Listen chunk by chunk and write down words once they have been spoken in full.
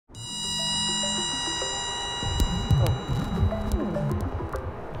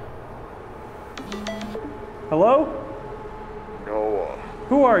Hello? Noah,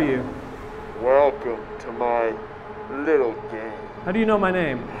 Who are you? welcome to my little game. How do you know my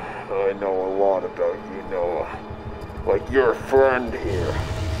name? I know a lot about you, Noah. Like your friend here.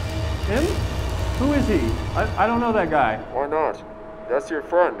 Him? Who is he? I don't know that guy. Why not? That's your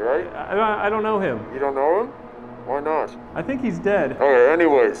friend, right? I don't know him. You don't know him? Why not? I think he's dead. Okay,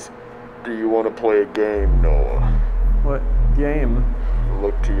 anyways, do you want to play a game, Noah? What game?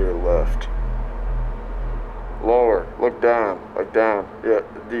 Look to your left. Lower. Look down. Like down. Yeah.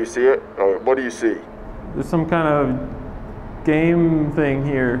 Do you see it? Okay, what do you see? There's some kind of game thing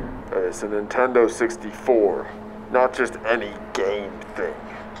here. It's a Nintendo 64. Not just any game thing.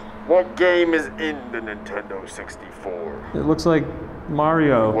 What game is in the Nintendo 64? It looks like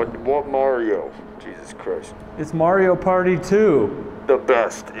Mario. What Mario? Jesus Christ. It's Mario Party 2. The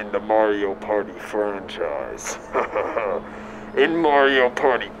best in the Mario Party franchise. In Mario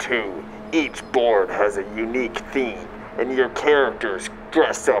Party 2, each board has a unique theme, and your characters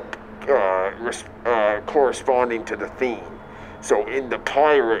dress up corresponding to the theme. So in the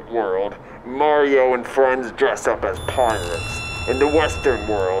pirate world, Mario and friends dress up as pirates. In the Western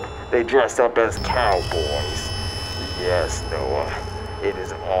world, they dress up as cowboys. Yes, Noah, it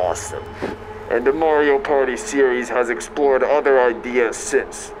is awesome. And the Mario Party series has explored other ideas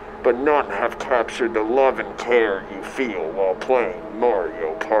since, but none have captured the love and care you feel while playing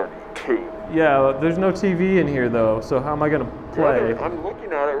Mario Party 2. Yeah, there's no TV in here though, so how am I gonna play? I'm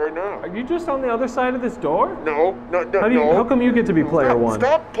looking at it right now. Are you just on the other side of this door? No. How come you get to be player one?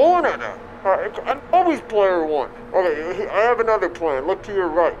 Stop pulling at it. I'm always player one. Okay, I have another plan. Look to your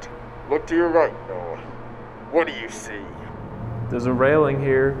right. Look to your right, Noah. What do you see? There's a railing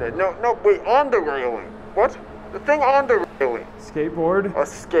here. No, wait, on the railing. What? The thing on the railing. Skateboard? A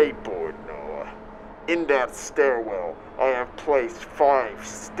skateboard, Noah. In that stairwell, I have placed 5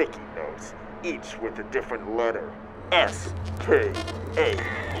 sticky notes, each with a different letter. S-K-A-T-E.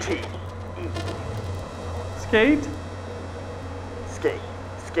 Skate?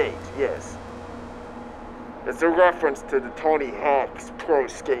 Skate, yes. It's a reference to the Tony Hawk's Pro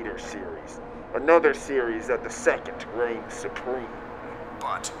Skater series, another series that the second reigns supreme.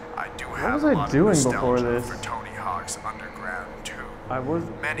 But I do What have was a I lot of doing nostalgia before this? for Tony Hawk's Underground 2. I was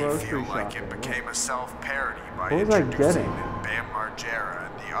Many grocery feel like shopping. it became a self-parody by What was I introducing getting? Bam Margera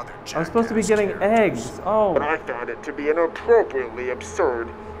and the other I was supposed to be Jackass getting characters. eggs. Oh. But I found it to be an appropriately absurd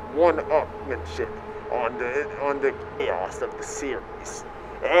one-upmanship on the chaos of the series.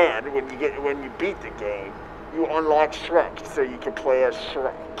 And when you beat the game, you unlock Shrek, so you can play as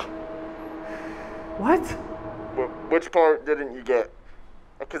Shrek. What? Which part didn't you get?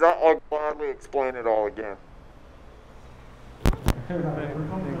 Because I'll gladly explain it all again. Yeah,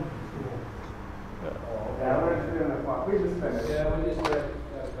 we're just doing a fun. We just finished. Yeah, we just read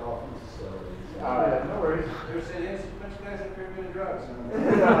golf facilities. No worries. They're saying, hey, there's a bunch of guys up here doing drugs.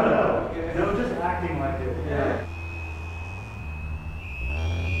 No, just acting like it. Yeah.